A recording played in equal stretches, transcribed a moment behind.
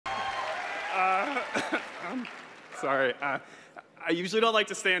Sorry. I usually don't like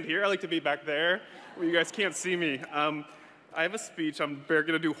to stand here. I like to be back there where you guys can't see me. I have a speech. I'm going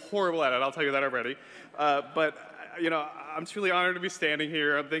to do horrible at it. I'll tell you that already. But I'm truly honored to be standing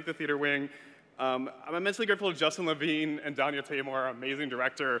here. I thank the theater wing. I'm immensely grateful to Justin Levine and Danya Tamor, our amazing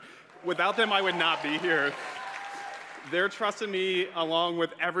director. Without them, I would not be here. Their trust in me, along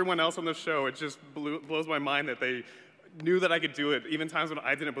with everyone else on the show, it just blows my mind that they knew that I could do it, even times when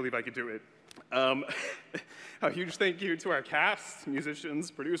I didn't believe I could do it. A huge thank you to our cast, musicians,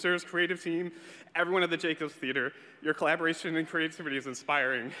 producers, creative team, everyone at the Jacobs Theater. Your collaboration and creativity is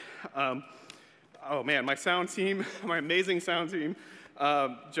inspiring. Oh man, my sound team, my amazing sound team,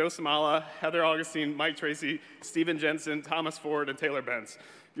 Joe Samala, Heather Augustine, Mike Tracy, Steven Jensen, Thomas Ford, and Taylor Bentz.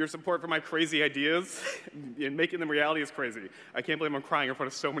 Your support for my crazy ideas and making them reality is crazy. I can't believe I'm crying in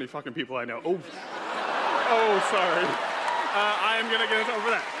front of so many fucking people I know. Oh, sorry. I am gonna get over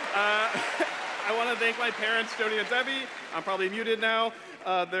that. I want to thank my parents, Jody and Debbie. I'm probably muted now.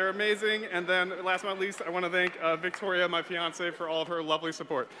 They're amazing. And then last but not least, I want to thank Victoria, my fiance, for all of her lovely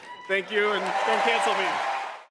support. Thank you, and don't cancel me.